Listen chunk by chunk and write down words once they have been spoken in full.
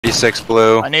36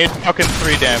 blue. I need fucking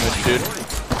 3 damage, dude.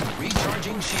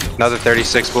 Another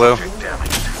 36 blue.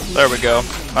 There we go.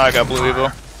 Now I got blue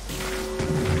evo.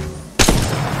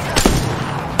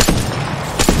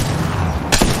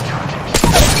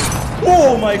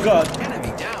 Oh my god!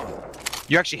 Enemy down.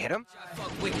 You actually hit him?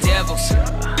 With devils,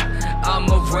 I'm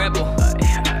a rebel.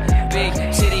 Big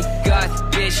city, got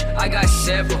bitch, I got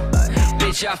several.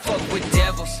 Bitch, I fuck with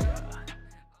devils.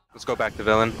 Let's go back to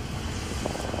villain.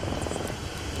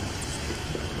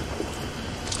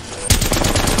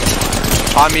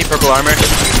 On me, purple armor.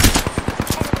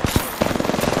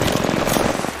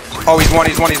 Oh, he's one.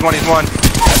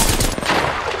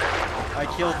 I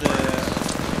killed the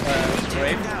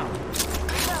Brave.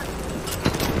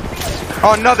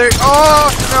 Oh, another.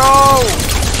 Oh, no!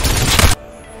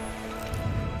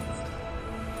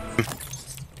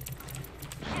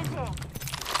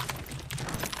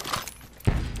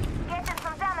 Getting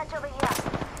some damage over here.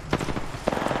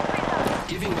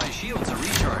 Giving my shields a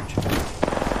recharge.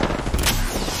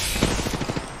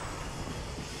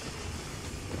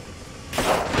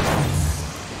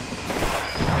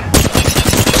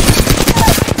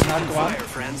 Knocked one. Fire,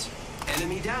 friends.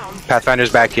 Enemy down. Pathfinder's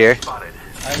back here.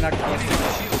 I knocked one. Giving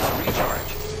my shields a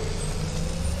recharge.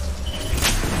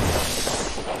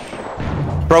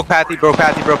 Broke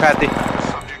Pathy.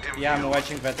 Yeah, I'm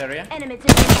watching that area. Enemy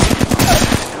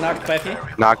detected. Knocked Pathy.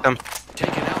 Knocked him.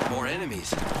 Taking out more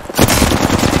enemies.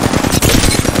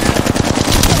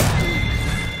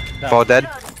 Fall dead.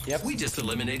 Yep. We just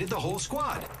eliminated the whole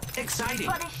squad. Exciting.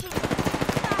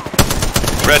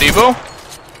 Red evo?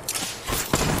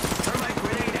 Thermite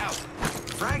grenade out.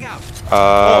 Frag out.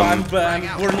 I'm burning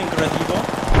Red Evo.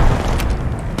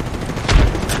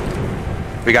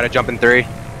 We gotta jump in 3.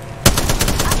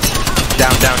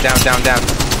 Down.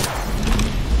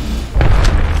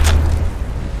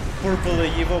 Purple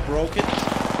Evo broke it.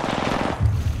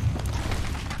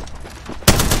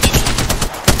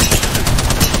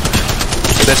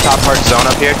 This top part zone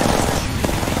up here.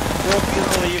 Broke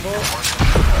Purple Evo.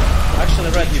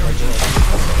 Actually, Red Evo broke.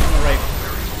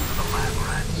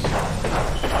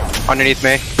 I'm Underneath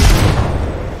me.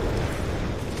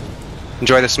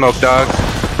 Enjoy the smoke, dog.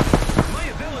 My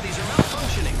abilities are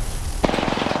malfunctioning.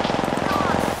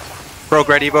 Broke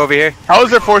Red Evo over here. How is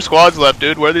there 4 squads left,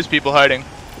 dude? Where are these people hiding?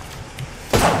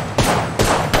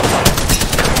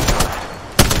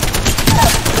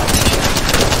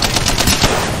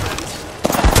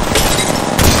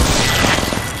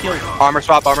 Armor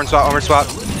swap.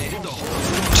 Eliminated the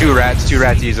whole 2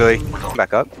 rats easily.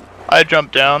 Back up. I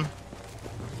jumped down.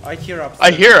 I hear up.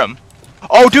 I hear him.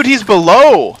 Oh, dude, he's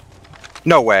below.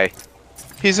 No way.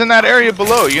 He's in that area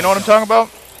below. You know what I'm talking about?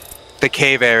 The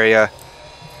cave area.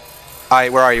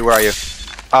 Where are you?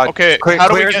 Okay, how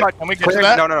do we get? Can we get to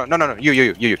that? No.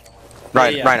 You.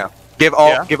 Right Yeah. now. Give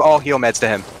all heal meds to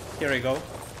him. Here we go.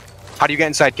 How do you get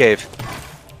inside cave?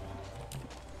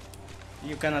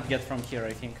 You cannot get from here,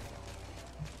 I think.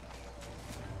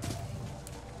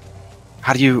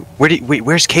 How do you?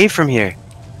 Where's cave from here?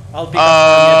 I'll pick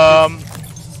up.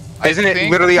 Isn't it think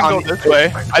literally you can on go this way?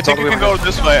 I think you totally can go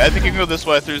this way. I think you can go this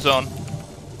way through zone.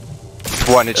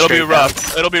 one? It's It'll be straight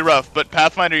rough. It'll be rough. But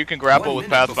Pathfinder, you can grapple 1 with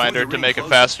minute before Pathfinder the to ring make it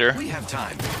closes. faster. We have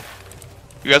time.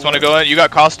 You guys want to go in? You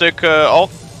got caustic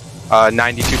ult? Down.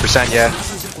 92%. Yeah.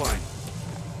 Zip line.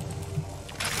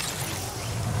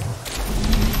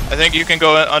 I think you can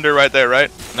go in under right there,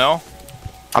 right? No?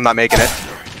 I'm not making it.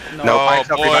 No. Oh, Find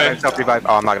boy. self-revive.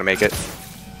 Oh, I'm not gonna make it.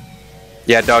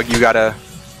 Yeah, dog. You're gonna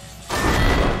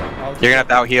have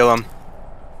to out heal him.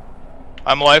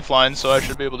 I'm lifeline, so I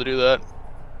should be able to do that.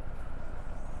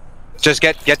 Just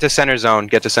get to center zone.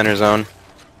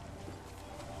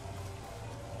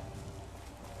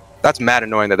 That's mad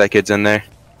annoying that kid's in there.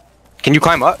 Can you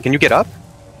climb up? Can you get up?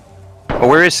 Oh,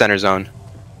 where is center zone?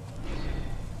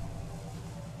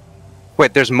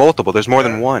 Wait, there's multiple. There's more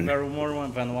than one. There are more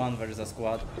than one. There is a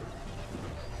squad.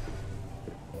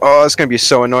 Oh, it's gonna be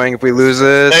so annoying if we lose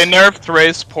this. They nerfed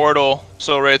Wraith's portal,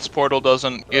 so Wraith's portal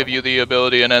doesn't give you the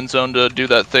ability in end zone to do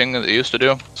that thing that it used to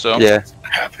do. So Yeah.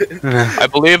 I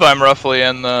believe I'm roughly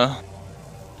in the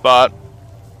spot.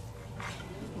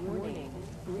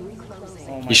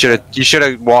 Oh my You should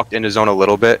have walked into zone a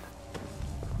little bit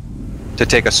to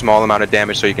take a small amount of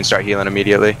damage so you can start healing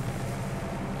immediately.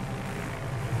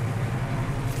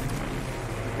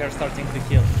 They're starting to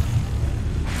heal.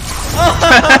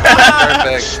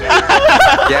 Perfect.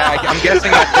 Yeah, I'm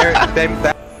guessing that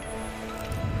that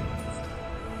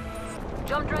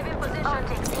Jump drive in position.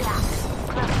 Optics here.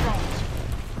 Close range.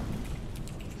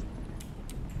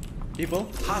 People?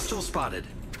 Hostile spotted.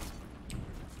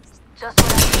 Just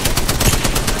what I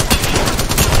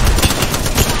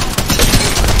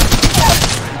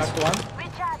one.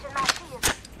 Recharging my shield.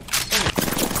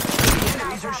 The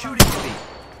enemies are shooting at me.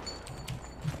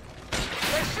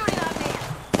 They're shooting at me.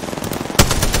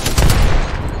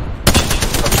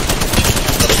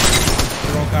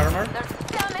 Broke armor.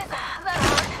 Damn it, that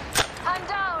hurt. I'm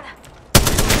down.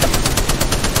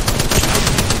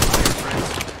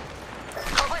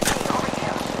 Over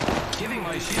here. Giving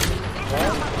my shield.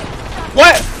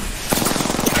 What?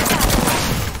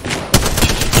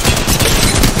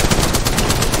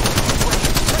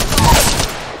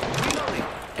 Reloading.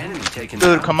 Enemy taken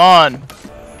Dude, down. come on.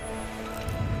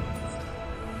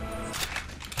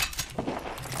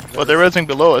 Well, they're resing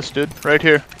below us, dude. Right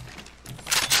here.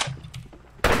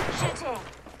 Shooting.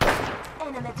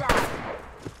 Enemy down.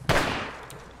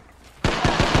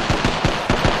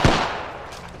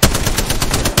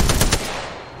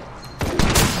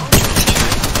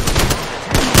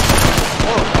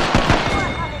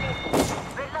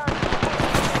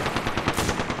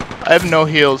 I have no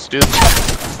heals, dude. Enemy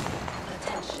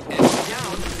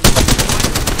down.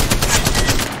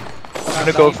 I'm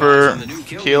gonna go for The new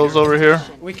kill heals leader. over here.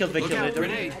 We killed the Look kill out, leader.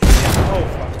 grenade. Oh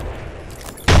fuck.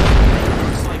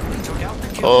 Looks like we took out the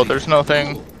kill Oh, leader. there's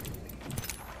nothing.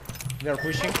 They're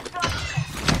pushing.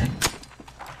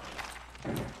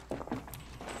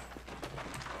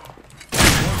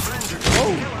 More friends are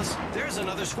trying to kill us. There's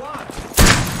another squad. Just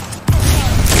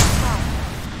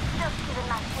giving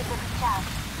my shield a recharge.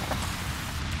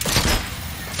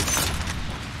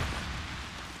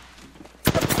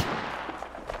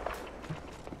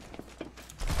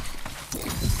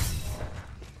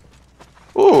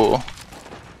 Ooh.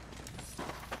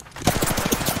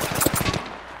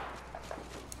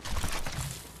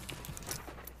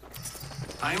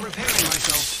 I am repairing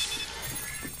myself.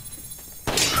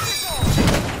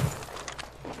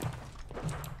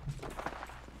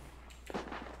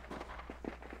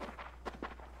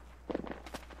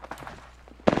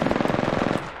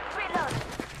 Reload.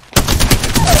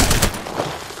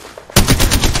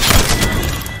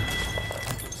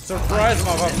 Surprise,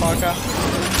 motherfucker.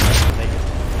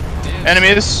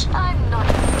 Enemies. I'm not.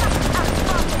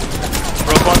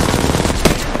 Broke one.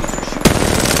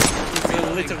 We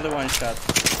literally one shot.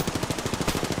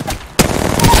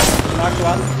 Knocked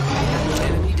one.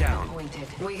 Enemy down.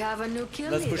 We have a new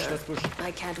kill Let's leader. push, let's push.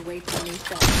 I can't wait to meet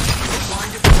them.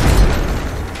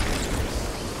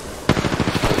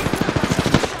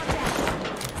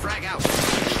 Frag out.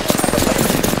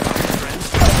 Friends.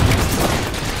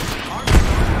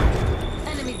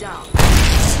 Enemy down.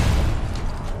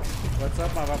 What's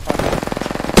up, motherfucker?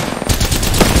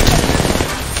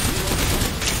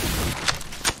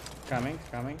 Coming.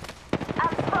 I'm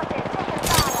spotted. Taking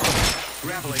fire.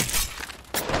 Grappling.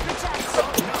 Recharge. Oh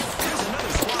no, there's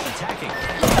another squad attacking.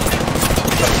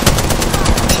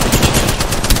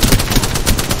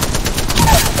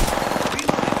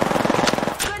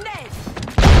 Grenade.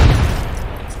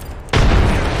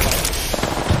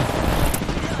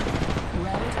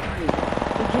 Round 3.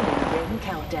 Beginning ring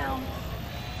countdown.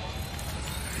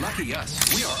 Lucky us,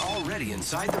 we are already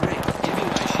inside the ring, giving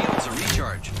my shields a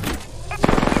recharge.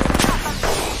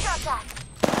 Shot at.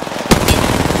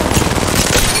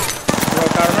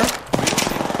 Broke armor.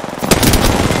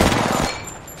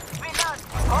 Reload.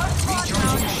 All squad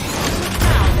down.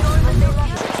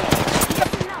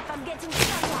 Enough, I'm getting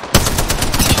shot at.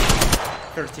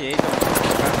 38.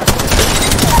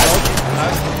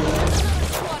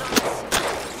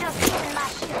 Just giving my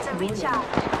shield a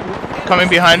recharge. Coming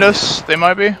behind us. They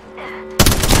might be.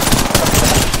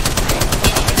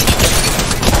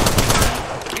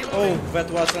 Oh, that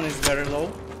Watson is very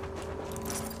low.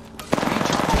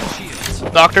 Recharging shields.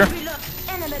 Knocked her. Reload.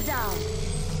 Enemy down.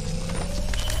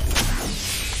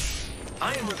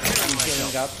 I am repairing Killing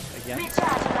myself. up again.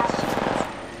 Recharging my shields.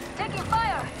 Taking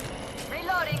fire.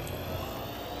 Reloading.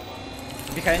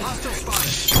 Behind. Hostile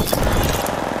spotted.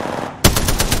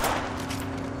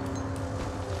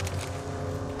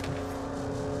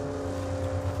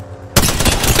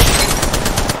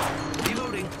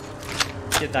 Reloading.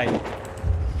 He died.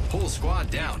 Whole squad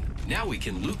down. Now we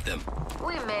can loot them.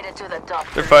 We made it to the top.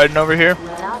 They're fighting over here.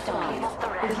 Now to clean up the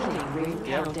rest. Beginning ring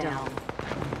countdown.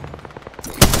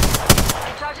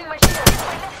 Recharging my shield.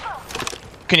 Let's go.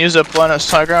 Can use a line us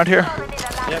high ground here. Only need a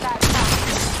last Yep.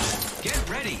 batch. Get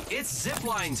ready, it's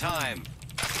zipline time.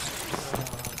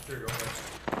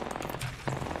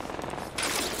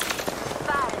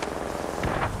 Five.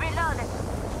 Reloaded.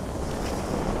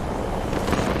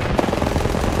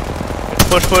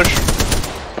 Push, push.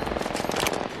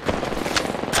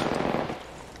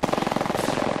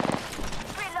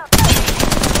 Reload.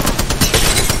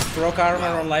 Broke armor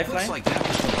on Looks lifeline. like that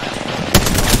was the last.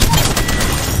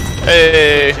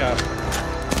 Hey. Good job.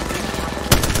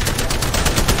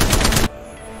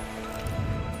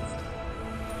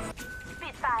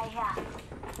 supply here.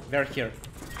 They're here.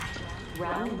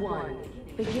 Round 1.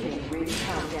 Beginning ring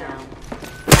countdown.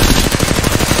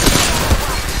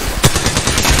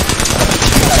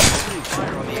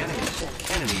 Fire on the enemy.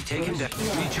 Enemy taken down.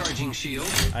 Recharging shield.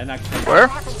 I knocked him Where?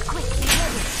 Happens quickly.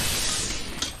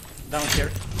 down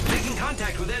here. Making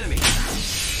contact with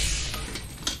enemy.